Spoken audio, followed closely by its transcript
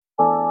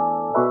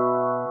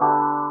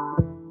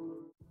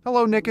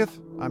Hello, Nikith.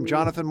 I'm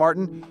Jonathan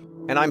Martin.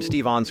 And I'm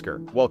Steve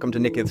Onsker. Welcome to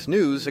Nikith's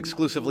News,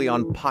 exclusively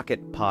on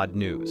Pocket Pod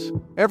News.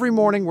 Every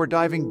morning, we're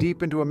diving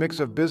deep into a mix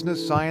of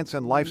business, science,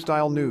 and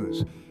lifestyle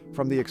news.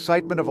 From the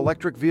excitement of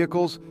electric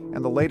vehicles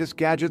and the latest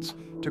gadgets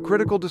to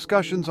critical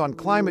discussions on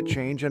climate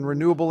change and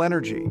renewable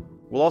energy.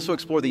 We'll also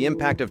explore the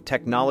impact of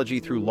technology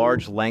through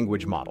large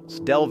language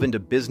models, delve into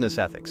business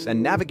ethics,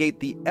 and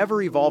navigate the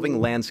ever-evolving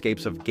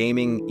landscapes of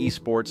gaming,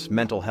 esports,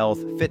 mental health,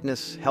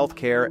 fitness,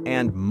 healthcare,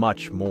 and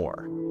much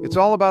more. It's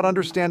all about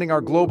understanding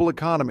our global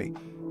economy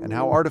and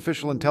how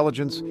artificial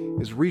intelligence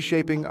is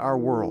reshaping our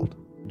world.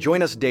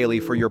 Join us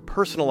daily for your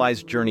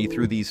personalized journey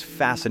through these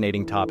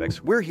fascinating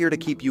topics. We're here to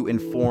keep you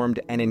informed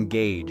and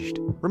engaged.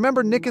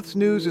 Remember, Nikith's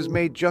News is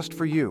made just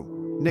for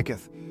you,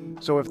 Nikith.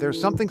 So if there's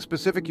something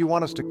specific you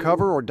want us to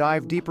cover or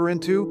dive deeper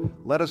into,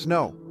 let us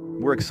know.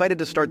 We're excited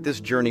to start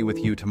this journey with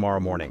you tomorrow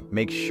morning.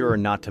 Make sure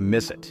not to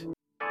miss it.